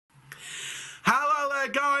there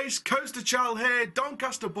guys, Coaster Child here,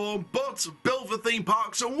 Doncaster born but built for theme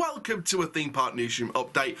parks, and welcome to a Theme Park Newsroom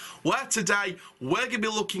update where today we're going to be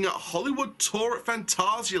looking at Hollywood Tour at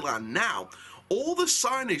Phantasialand. Now, all the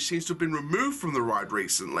signage seems to have been removed from the ride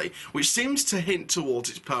recently, which seems to hint towards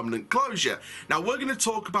its permanent closure. Now, we're going to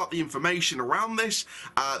talk about the information around this,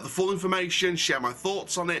 the full information, share my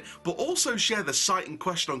thoughts on it, but also share the site in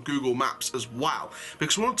question on Google Maps as well,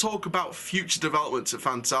 because we want to talk about future developments at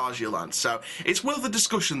Phantasialand, so it's worth a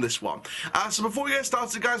discussion, this one. So before we get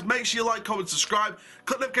started, guys, make sure you like, comment, subscribe,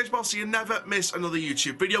 click the notification bell so you never miss another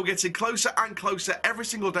YouTube video. Getting closer and closer every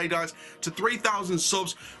single day, guys, to 3,000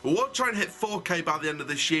 subs. We want to try and hit 4K by the end of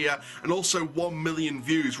this year, and also 1 million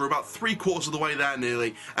views. We're about 3/4 of the way there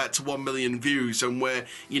nearly to 1 million views, and we're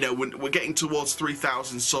getting towards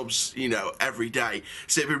 3,000 subs every day,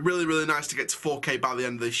 so it'd be really nice to get to 4K by the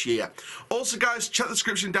end of this year. Also guys, check the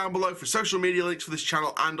description down below for social media links for this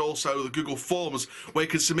channel, and also the Google Forms where you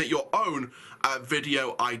can submit your own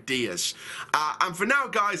video ideas. And for now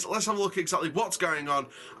guys, let's have a look at exactly what's going on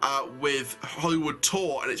with Hollywood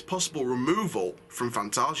Tour and its possible removal from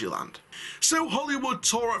Phantasialand. So Hollywood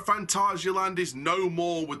Tour at Phantasialand is no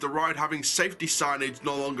more, with the ride having safety signage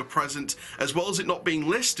no longer present, as well as it not being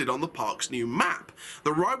listed on the park's new map.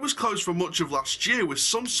 The ride was closed for much of last year, with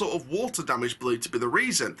some sort of water damage believed to be the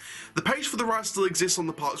reason. The page for the ride still exists on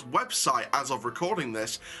the park's website as of recording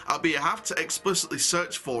this, albeit you have to explicitly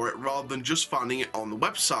search for it rather than just finding it on the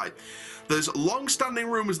website. There's long-standing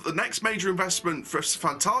rumours that the next major investment for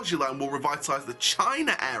Phantasialand will revitalise the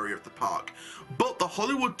China area of the park, but the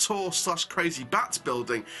Hollywood Tour / Crazy Bats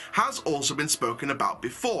building has also been spoken about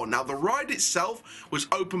before. Now, the ride itself was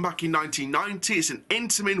opened back in 1990. It's an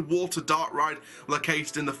Intamin water dart ride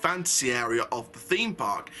located in the fantasy area of the theme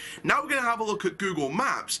park. Now we're going to have a look at Google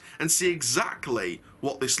Maps and see exactly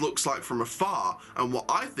what this looks like from afar and what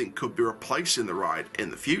I think could be replacing the ride in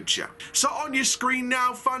the future. So on your screen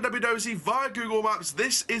now, Fandabidozi, via Google Maps,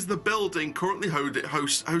 this is the building currently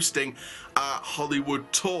hosting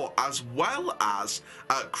Hollywood Tour, as well as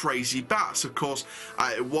Crazy Bats. Of course,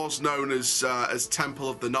 it was known as Temple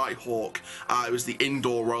of the Nighthawk. It was the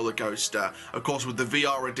indoor roller coaster. Of course, with the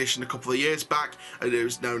VR edition a couple of years back, it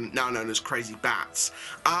was now known as Crazy Bats.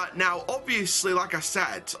 Now, obviously, like I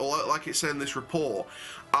said, or like it said in this report,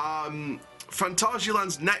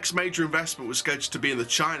 Phantasialand's next major investment was scheduled to be in the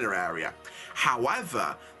China area.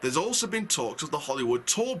 However, there's also been talks of the Hollywood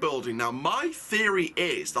Tour building. Now, my theory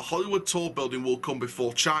is the Hollywood Tour building will come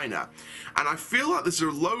before China, and I feel like there's a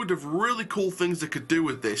load of really cool things they could do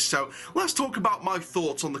with this. So let's talk about my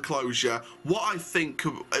thoughts on the closure, what I think,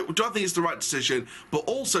 do I think it's the right decision, but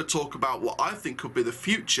also talk about what I think could be the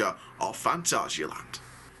future of Phantasialand.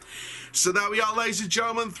 So there we are, ladies and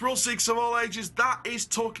gentlemen, thrill seekers of all ages. That is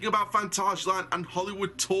talking about Phantasialand and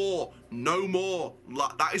Hollywood Tour. No more.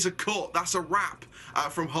 That is a cut. That's a wrap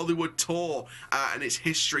from Hollywood Tour and its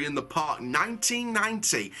history in the park.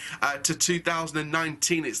 1990 to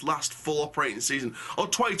 2019, its last full operating season, or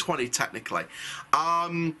 2020 technically.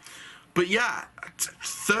 But yeah,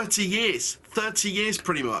 30 years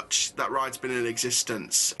pretty much that ride's been in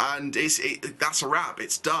existence, and that's a wrap.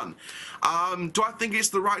 It's done. Do I think it's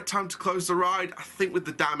the right time to close the ride? I think with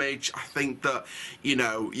the damage, I think that you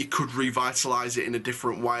could revitalise it in a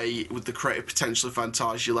different way with the creative potential of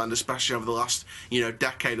Phantasialand, especially over the last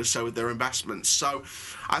decade or so with their investments. So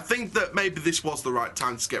I think that maybe this was the right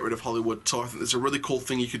time to get rid of Hollywood Tour. I think there's a really cool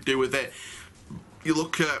thing you could do with it. You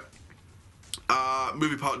look at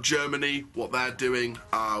Movie Park Germany, what they're doing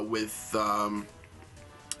with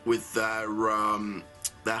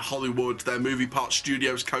their Hollywood, their Movie Park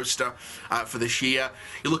Studios coaster for this year.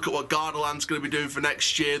 You look at what Gardaland's going to be doing for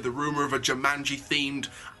next year, the rumour of a Jumanji-themed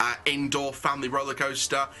indoor family roller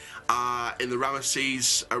coaster in the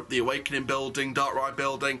Ramesses, the Awakening building, Dark Ride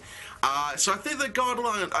building. So I think that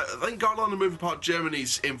Gardaland and Movie Park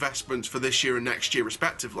Germany's investments for this year and next year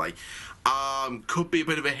respectively could be a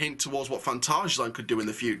bit of a hint towards what Phantasialand could do in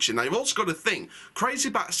the future. Now, you've also got to think,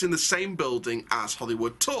 Crazy Bats in the same building as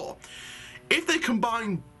Hollywood Tour. If they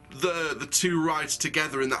combine the two rides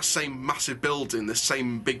together in that same massive building, the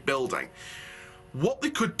same big building, what they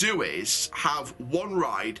could do is have one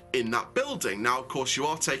ride in that building. Now, of course, you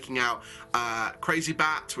are taking out Crazy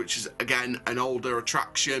Bat, which is, again, an older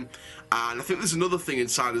attraction. And I think there's another thing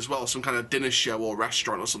inside as well, some kind of dinner show or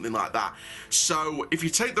restaurant or something like that. So if you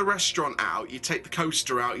take the restaurant out, you take the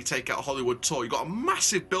coaster out, you take out a Hollywood Tour, you've got a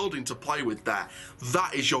massive building to play with there.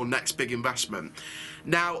 That is your next big investment.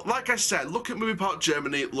 Now, like I said, look at Movie Park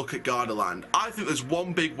Germany, look at Gardaland. I think there's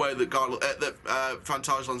one big way that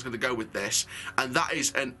Phantasialand's going to go with this, and that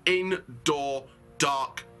is an indoor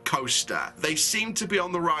dark coaster. They seem to be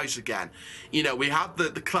on the rise again. You know, we had the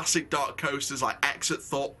classic dark coasters like X at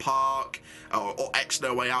Thorpe Park, or X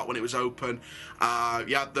No Way Out when it was open.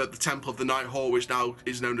 You had the Temple of the Nighthawk, which now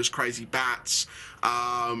is known as Crazy Bats.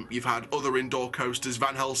 You've had other indoor coasters,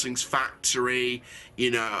 Van Helsing's Factory.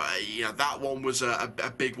 You know that one was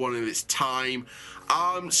a big one in its time.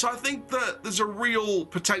 So I think that there's a real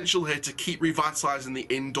potential here to keep revitalising the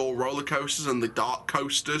indoor roller coasters and the dark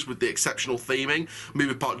coasters with the exceptional theming.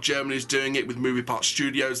 Movie Park Germany is doing it with Movie Park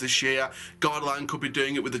Studios this year. Gardaland could be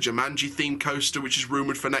doing it with the Jumanji themed coaster, which is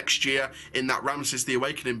rumoured for next year in that Ramses the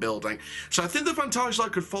Awakening building. So I think the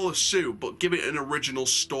Phantasialand could follow suit, but give it an original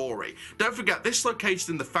story. Don't forget, this is located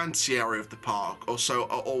in the fancy area of the park, or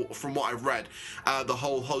from what I've read, the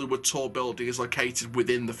whole Hollywood Tour building is located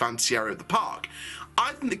within the fancy area of the park.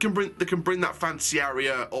 I think they can bring that fancy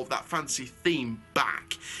area or that fancy theme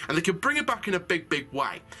back, and they can bring it back in a big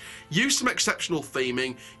way. Use some exceptional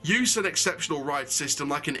theming, use an exceptional ride system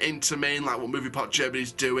like an Intermin, like what Movie Park Germany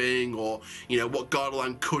is doing, or you know what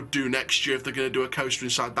Gardaland could do next year if they're going to do a coaster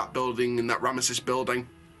inside that building, in that Ramesses building.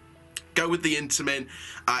 Go with the Intermin.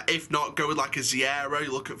 If not, go with like a Ziera.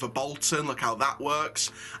 You look at Bolton, look how that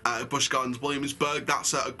works. Busch Gardens, Williamsburg,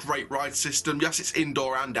 that's a great ride system. Yes, it's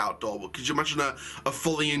indoor and outdoor, but could you imagine a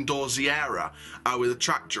fully indoor Ziera with a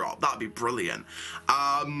track drop? That'd be brilliant.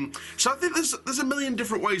 So I think there's a million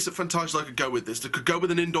different ways that Phantasialand could go with this. They could go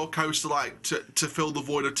with an indoor coaster like to fill the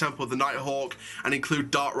void of Temple of the Nighthawk and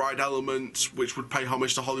include dark ride elements, which would pay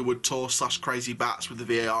homage to Hollywood Tour / Crazy Bats with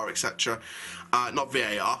the VAR, etc. Not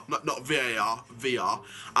VAR, not VAR, VR.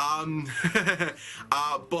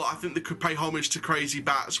 But I think they could pay homage to Crazy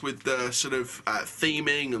Bats with the sort of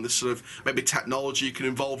theming and the sort of maybe technology you can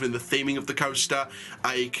involve in the theming of the coaster.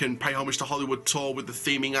 You can pay homage to Hollywood Tour with the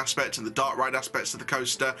theming aspect and the dark ride aspects of the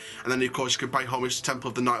coaster, and then of course you can pay homage to Temple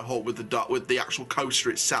of the Nighthawk with the actual coaster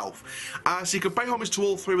itself. So you could pay homage to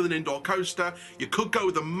all three with an indoor coaster. You could go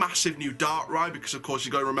with a massive new dark ride, because of course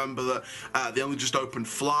you've got to remember that they only just opened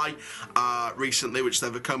Fly recently, which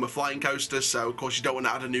they've become a flying coaster, so of course you don't want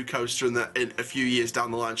to add a new coaster in a few years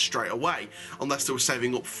down the line straight away, unless they were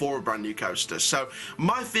saving up for a brand new coaster. So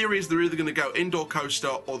my theory is they're either going to go indoor coaster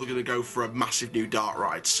or they're going to go for a massive new dark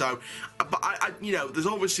ride. So, but you know, there's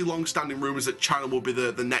obviously long-standing rumours that China will be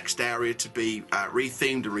the next area to be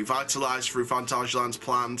rethemed and revitalised through Phantasialand's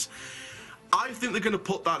plans. I think they're going to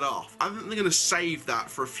put that off. I think they're going to save that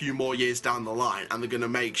for a few more years down the line, and they're going to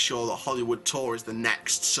make sure that Hollywood Tour is the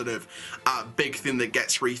next sort of big thing that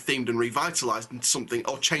gets rethemed and revitalised into something,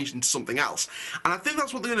 or changed into something else. And I think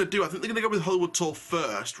that's what they're going to do. I think they're going to go with Hollywood Tour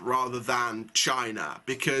first rather than China,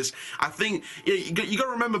 because I think you got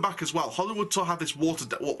to remember back as well. Hollywood Tour had this what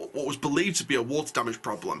was believed to be a water damage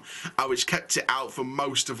problem, which kept it out for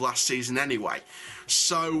most of last season anyway.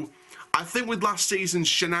 So I think with last season's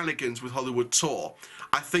shenanigans with Hollywood Tour,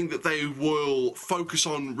 I think that they will focus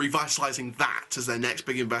on revitalising that as their next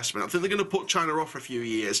big investment. I think they're going to put China off for a few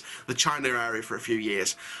years, the China area for a few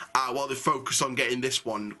years, while they focus on getting this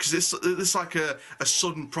one, because it's like a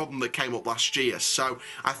sudden problem that came up last year. So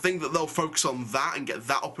I think that they'll focus on that and get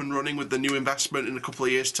that up and running with the new investment in a couple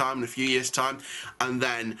of years' time, in a few years' time, and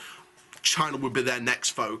then China would be their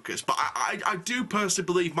next focus. But I do personally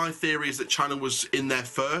believe, my theory is that China was in there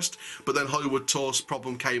first, but then Hollywood Tour's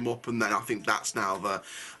problem came up, and then I think that's now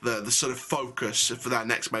the sort of focus for their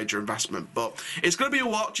next major investment. But it's going to be a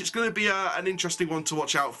watch. It's going to be an interesting one to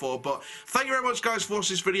watch out for. But thank you very much, guys, for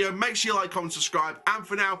watching this video. Make sure you like, comment, subscribe. And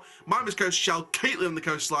for now, my name is Coast Shell, Keighley on the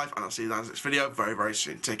Coast Life, and I'll see you in the next video very, very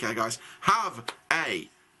soon. Take care, guys. Have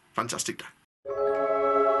a fantastic day.